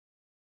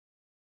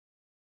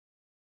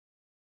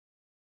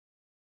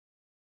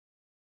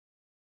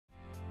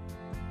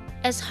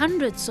As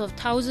hundreds of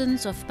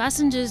thousands of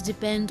passengers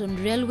depend on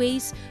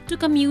railways to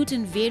commute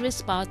in various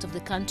parts of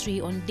the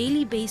country on a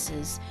daily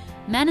basis,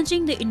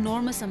 managing the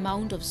enormous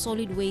amount of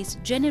solid waste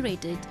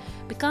generated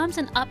becomes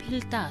an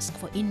uphill task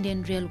for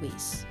Indian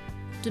Railways.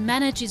 To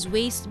manage its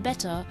waste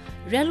better,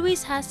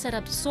 Railways has set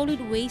up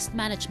solid waste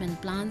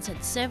management plants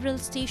at several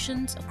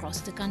stations across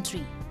the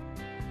country.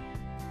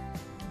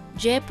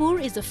 Jaipur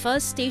is the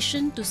first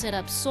station to set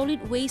up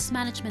solid waste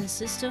management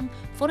system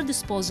for the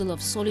disposal of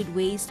solid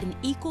waste in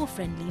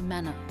eco-friendly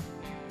manner.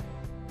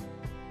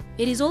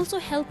 It is also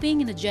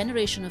helping in the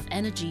generation of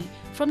energy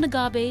from the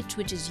garbage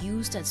which is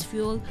used as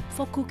fuel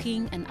for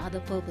cooking and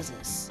other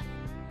purposes.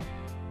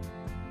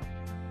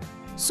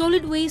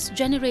 Solid waste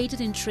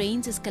generated in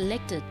trains is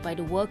collected by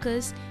the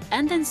workers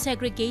and then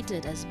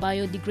segregated as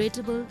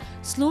biodegradable,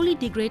 slowly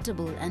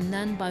degradable and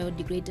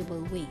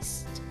non-biodegradable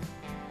waste.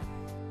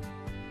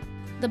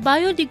 The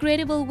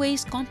biodegradable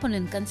waste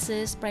component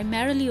consists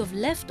primarily of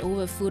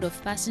leftover food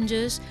of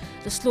passengers.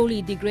 The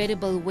slowly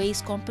degradable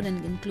waste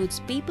component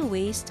includes paper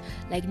waste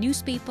like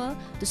newspaper,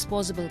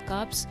 disposable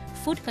cups,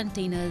 food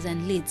containers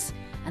and lids.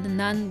 And the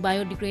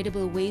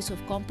non-biodegradable waste of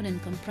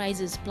component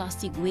comprises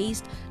plastic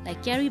waste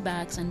like carry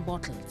bags and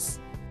bottles.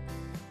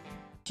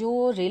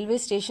 जो railway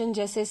station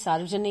जैसे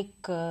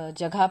सार्वजनिक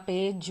जगह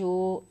पे जो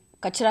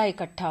कचरा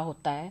इकट्ठा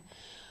होता है,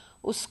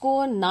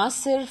 उसको ना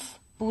सिर्फ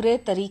पूरे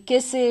तरीके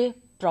से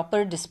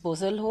प्रॉपर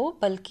डिस्पोजल हो,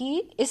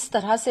 बल्कि इस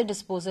तरह से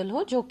डिस्पोजल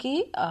हो जो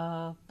कि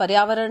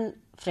पर्यावरण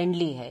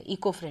फ्रेंडली है,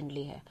 इको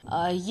फ्रेंडली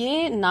है।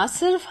 ये ना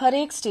सिर्फ हर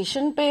एक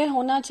स्टेशन पे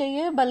होना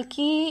चाहिए,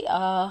 बल्कि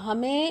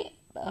हमें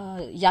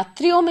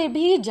यात्रियों में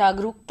भी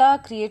जागरूकता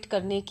क्रिएट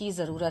करने की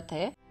जरूरत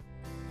है।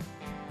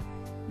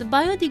 The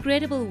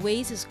biodegradable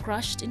waste is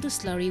crushed into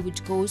slurry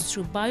which goes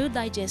through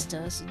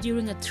biodigesters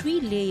during a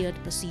 3-layered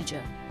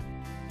procedure.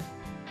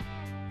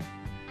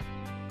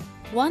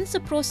 Once the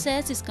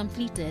process is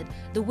completed,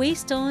 the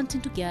waste turns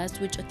into gas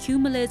which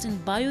accumulates in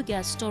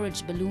biogas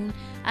storage balloon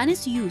and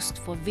is used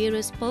for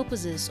various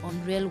purposes on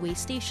railway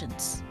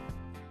stations.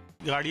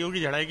 गाड़ियों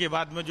की झड़ाई के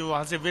बाद में जो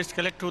वहाँ से waste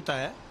collect होता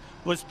है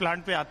वो इस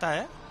प्लांट पे आता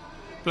है।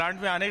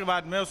 प्लांट पे आने के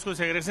बाद में उसको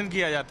सेग्रेगेशन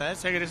किया जाता है।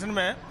 सेग्रेगेशन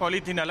में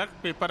पॉलीथीन अलग,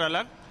 पेपर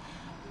अलग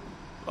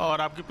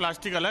और आपकी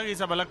प्लास्टिक अलग, ये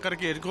सब अलग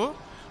करके इनको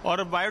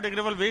और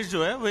बायोडिग्रेडेबल वेस्ट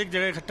जो है वो एक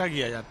जगह इकट्ठा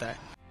किया जाता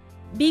है।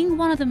 Being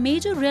one of the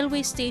major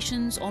railway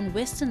stations on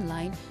Western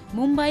Line,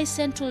 Mumbai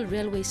Central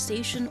Railway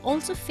Station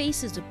also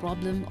faces the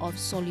problem of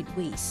solid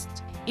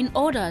waste. In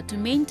order to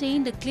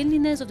maintain the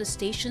cleanliness of the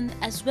station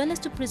as well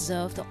as to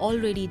preserve the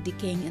already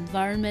decaying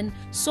environment,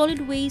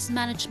 Solid Waste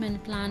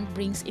Management Plant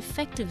brings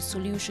effective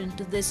solution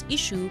to this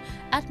issue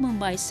at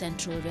Mumbai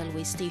Central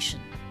Railway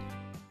Station.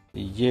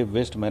 ये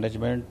waste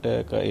management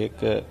का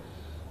एक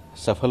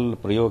सफल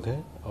प्रयोग है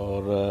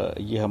और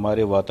ये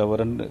हमारे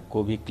वातावरण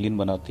को भी क्लीन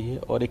बनाती है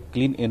और एक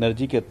क्लीन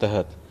एनर्जी के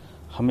तहत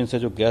हम इनसे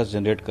जो गैस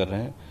जनरेट कर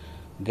रहे हैं,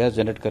 गैस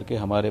जनरेट करके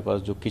हमारे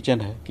पास जो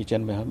किचन है,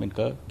 किचन में हम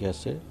इनका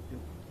गैस से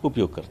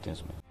उपयोग करते हैं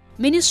इसमें।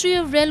 Ministry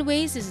of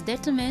Railways is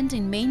determined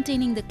in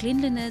maintaining the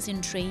cleanliness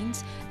in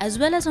trains as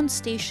well as on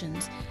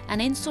stations,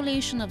 and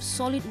installation of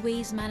solid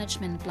waste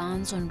management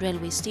plants on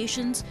railway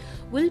stations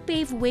will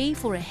pave way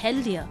for a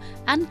healthier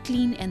and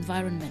clean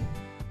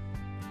environment.